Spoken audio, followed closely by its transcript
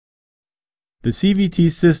The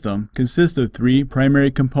CVT system consists of three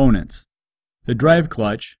primary components: the drive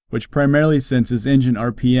clutch, which primarily senses engine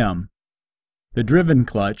RPM, the driven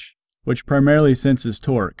clutch, which primarily senses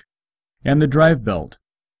torque, and the drive belt.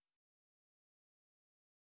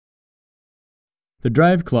 The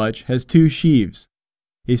drive clutch has two sheaves: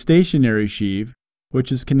 a stationary sheave,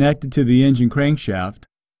 which is connected to the engine crankshaft,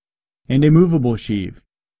 and a movable sheave,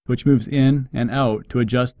 which moves in and out to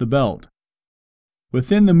adjust the belt.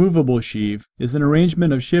 Within the movable sheave is an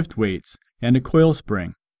arrangement of shift weights and a coil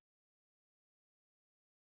spring.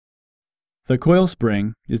 The coil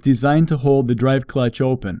spring is designed to hold the drive clutch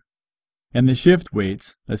open, and the shift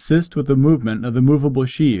weights assist with the movement of the movable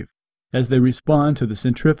sheave as they respond to the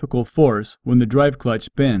centrifugal force when the drive clutch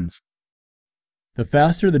spins. The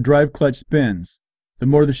faster the drive clutch spins, the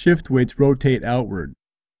more the shift weights rotate outward,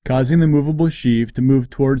 causing the movable sheave to move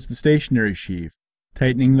towards the stationary sheave,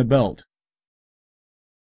 tightening the belt.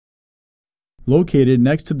 Located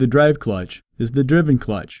next to the drive clutch is the driven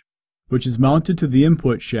clutch, which is mounted to the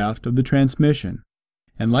input shaft of the transmission,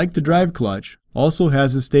 and like the drive clutch, also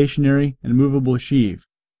has a stationary and movable sheave,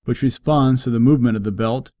 which responds to the movement of the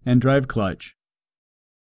belt and drive clutch.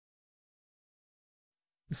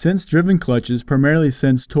 Since driven clutches primarily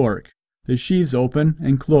sense torque, the sheaves open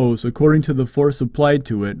and close according to the force applied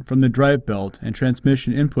to it from the drive belt and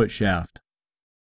transmission input shaft.